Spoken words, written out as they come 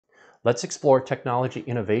Let's explore technology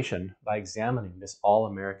innovation by examining this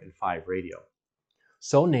All-American 5 radio.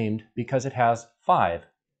 So named because it has 5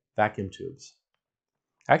 vacuum tubes.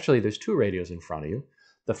 Actually, there's 2 radios in front of you.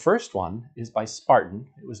 The first one is by Spartan.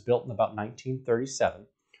 It was built in about 1937,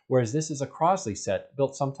 whereas this is a Crosley set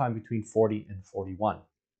built sometime between 40 and 41.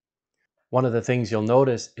 One of the things you'll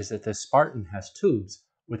notice is that the Spartan has tubes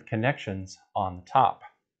with connections on the top.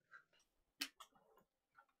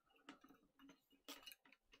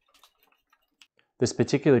 This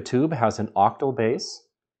particular tube has an octal base,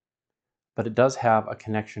 but it does have a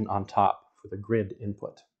connection on top for the grid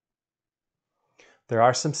input. There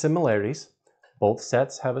are some similarities. Both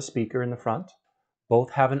sets have a speaker in the front.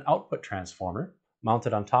 Both have an output transformer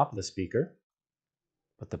mounted on top of the speaker.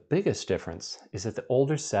 But the biggest difference is that the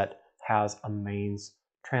older set has a mains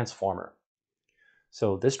transformer.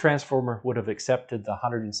 So this transformer would have accepted the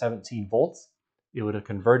 117 volts. It would have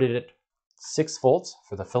converted it 6 volts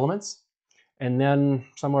for the filaments, and then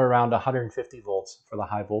somewhere around 150 volts for the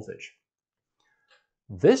high voltage.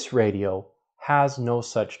 This radio has no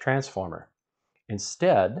such transformer.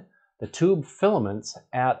 Instead, the tube filaments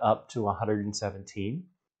add up to 117,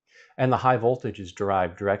 and the high voltage is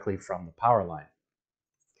derived directly from the power line.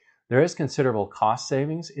 There is considerable cost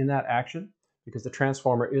savings in that action because the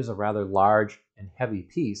transformer is a rather large and heavy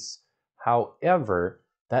piece. However,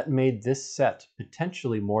 that made this set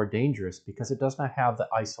potentially more dangerous because it does not have the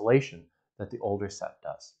isolation that the older set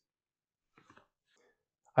does.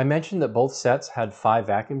 I mentioned that both sets had 5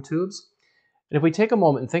 vacuum tubes. And if we take a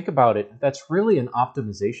moment and think about it, that's really an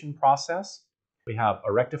optimization process. We have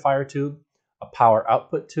a rectifier tube, a power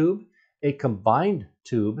output tube, a combined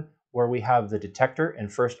tube where we have the detector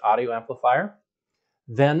and first audio amplifier.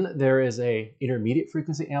 Then there is an intermediate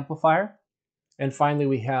frequency amplifier. And finally,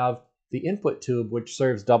 we have the input tube, which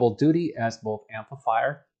serves double duty as both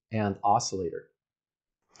amplifier and oscillator.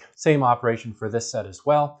 Same operation for this set as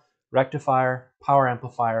well. Rectifier, power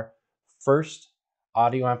amplifier, first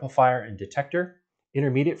audio amplifier and detector,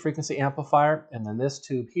 intermediate frequency amplifier, and then this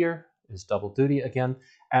tube here is double duty again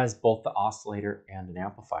as both the oscillator and an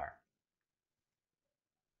amplifier.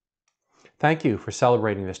 Thank you for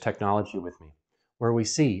celebrating this technology with me, where we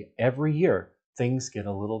see every year things get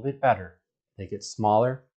a little bit better. They get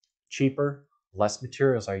smaller, cheaper, less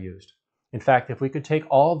materials are used. In fact, if we could take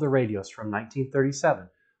all of the radios from 1937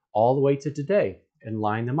 all the way to today and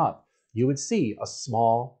line them up, you would see a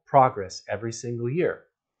small progress every single year,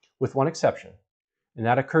 with one exception. And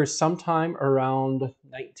that occurs sometime around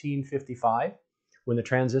 1955 when the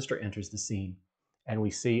transistor enters the scene and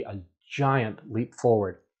we see a giant leap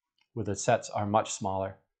forward where the sets are much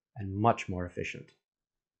smaller and much more efficient.